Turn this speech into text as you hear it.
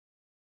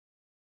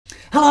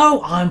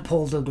Hello, I'm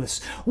Paul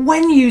Douglas.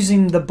 When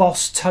using the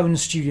Boss Tone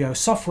Studio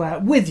software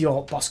with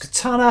your Boss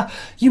Katana,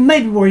 you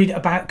may be worried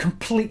about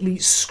completely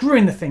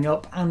screwing the thing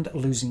up and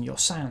losing your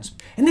sounds.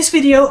 In this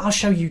video, I'll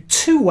show you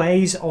two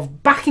ways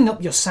of backing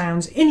up your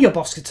sounds in your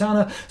Boss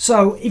Katana,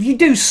 so if you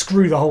do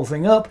screw the whole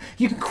thing up,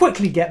 you can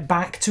quickly get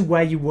back to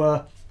where you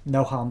were,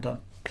 no harm done.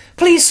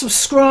 Please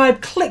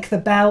subscribe, click the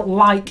bell,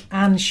 like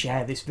and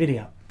share this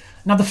video.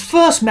 Now the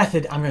first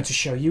method I'm going to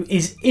show you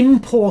is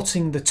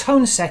importing the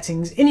tone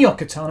settings in your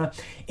Katana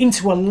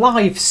into a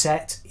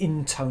LiveSet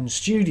in Tone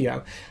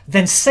Studio,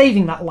 then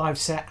saving that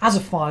LiveSet as a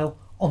file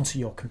onto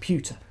your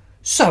computer.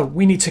 So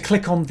we need to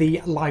click on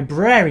the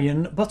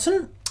Librarian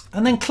button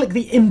and then click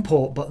the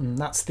Import button.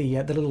 That's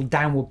the little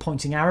downward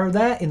pointing arrow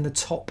there in the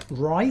top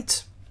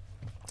right.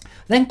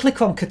 Then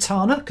click on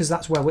Katana, because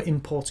that's where we're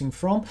importing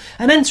from,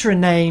 and enter a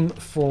name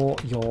for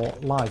your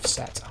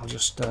LiveSet. I'll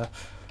just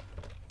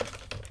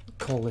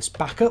call this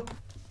backup.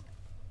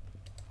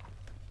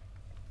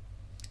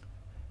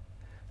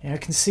 You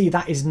can see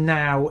that is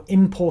now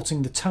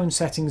importing the tone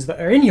settings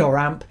that are in your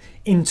amp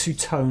into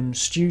Tone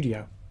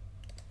Studio.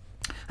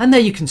 And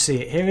there you can see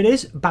it, here it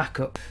is,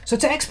 backup. So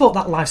to export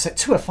that LiveSet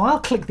to a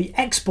file, click the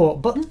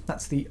Export button,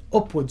 that's the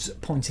upwards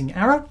pointing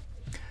arrow.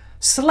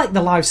 Select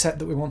the LiveSet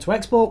that we want to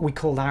export, we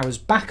called ours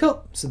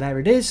backup, so there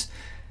it is.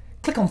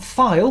 Click on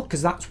File,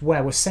 because that's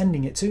where we're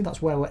sending it to,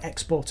 that's where we're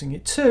exporting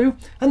it to,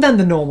 and then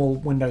the normal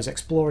Windows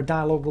Explorer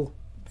dialog will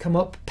come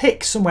up.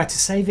 Pick somewhere to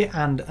save it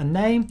and a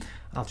name.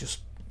 I'll just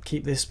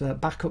keep this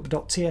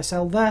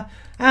backup.tsl there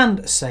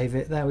and save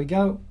it. There we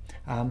go.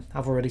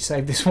 I've already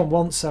saved this one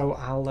once, so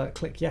I'll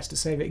click yes to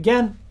save it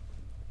again.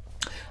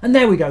 And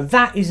there we go.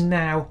 That is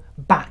now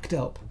backed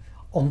up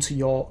onto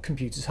your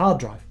computer's hard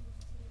drive.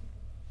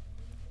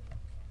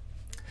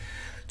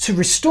 To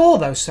restore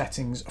those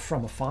settings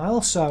from a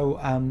file,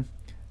 so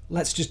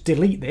let's just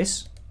delete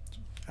this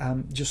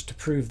just to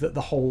prove that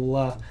the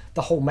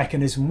whole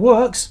mechanism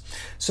works.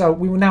 So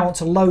we will now want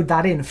to load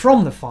that in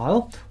from the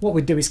file. What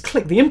we do is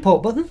click the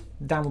Import button,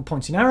 downward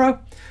pointing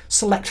arrow,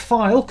 select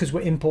File because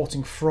we're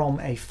importing from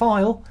a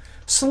file,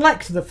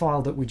 select the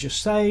file that we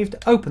just saved,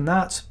 open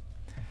that,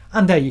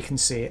 and there you can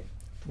see it.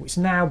 It's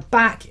now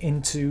back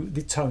into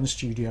the Tone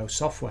Studio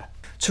software.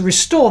 To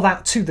restore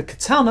that to the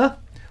Katana,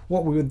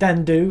 what we would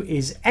then do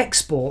is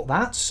export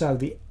that, so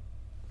the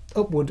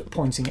upward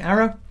pointing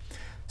arrow,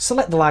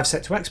 select the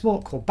LiveSet to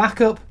export called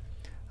backup,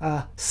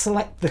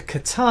 select the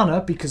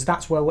Katana because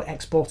that's where we're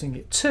exporting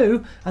it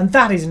to, and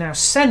that is now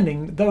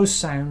sending those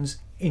sounds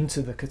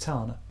into the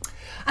Katana.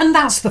 And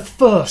that's the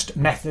first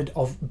method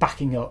of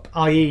backing up,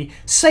 i.e.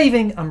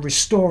 saving and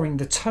restoring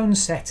the tone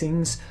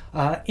settings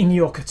in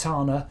your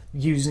Katana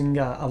using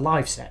a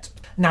LiveSet.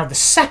 Now the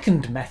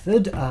second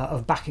method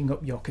of backing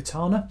up your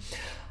Katana,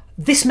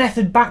 this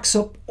method backs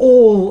up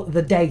all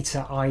the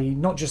data, i.e.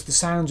 not just the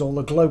sounds, all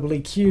the global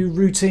EQ,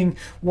 routing,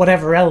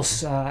 whatever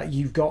else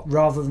you've got,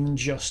 rather than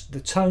just the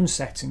tone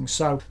settings.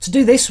 So to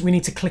do this, we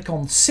need to click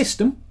on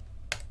System,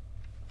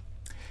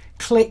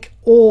 click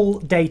All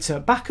Data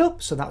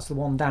Backup, so that's the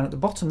one down at the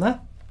bottom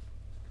there.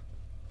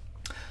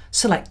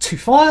 Select To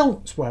File,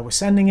 that's where we're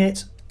sending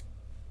it.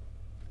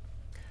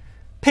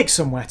 Pick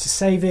somewhere to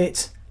save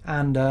it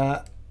and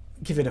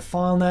give it a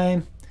file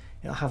name.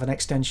 It'll have an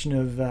extension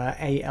of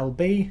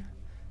ALB.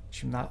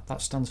 Assume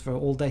that stands for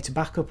All Data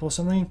Backup or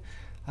something.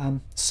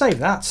 Save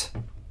that.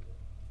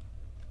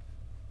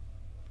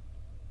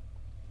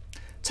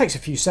 Takes a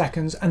few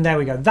seconds, and there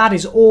we go. That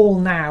is all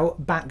now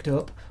backed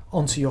up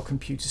onto your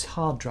computer's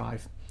hard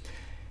drive.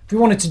 If we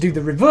wanted to do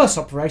the reverse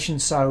operation,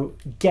 so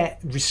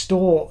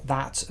restore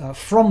that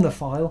from the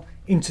file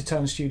into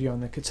Tone Studio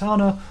and the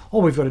Katana,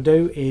 all we've got to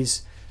do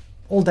is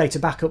All Data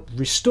Backup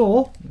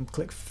Restore, and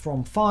click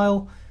from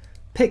File.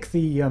 Pick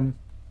the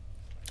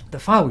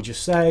file we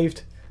just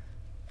saved.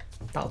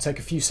 That'll take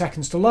a few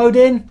seconds to load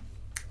in,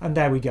 and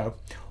there we go.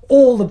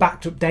 All the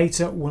backed up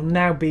data will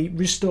now be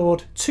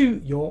restored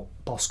to your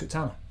Boss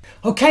Katana.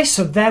 Okay,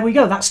 so there we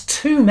go. That's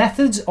two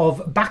methods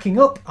of backing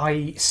up,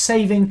 i.e.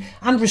 saving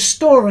and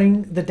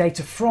restoring the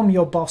data from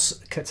your Boss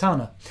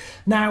Katana.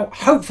 Now,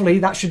 hopefully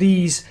that should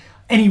ease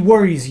any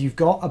worries you've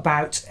got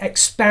about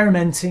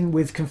experimenting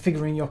with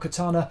configuring your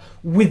Katana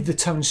with the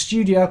Tone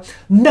Studio,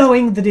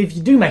 knowing that if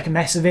you do make a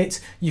mess of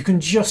it, you can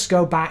just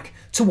go back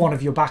to one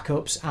of your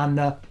backups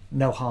and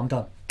no harm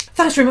done.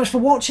 Thanks very much for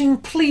watching.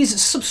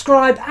 Please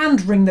subscribe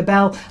and ring the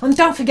bell, and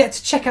don't forget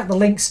to check out the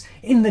links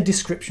in the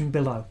description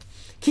below.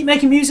 Keep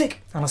making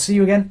music, and I'll see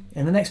you again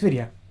in the next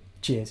video.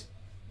 Cheers.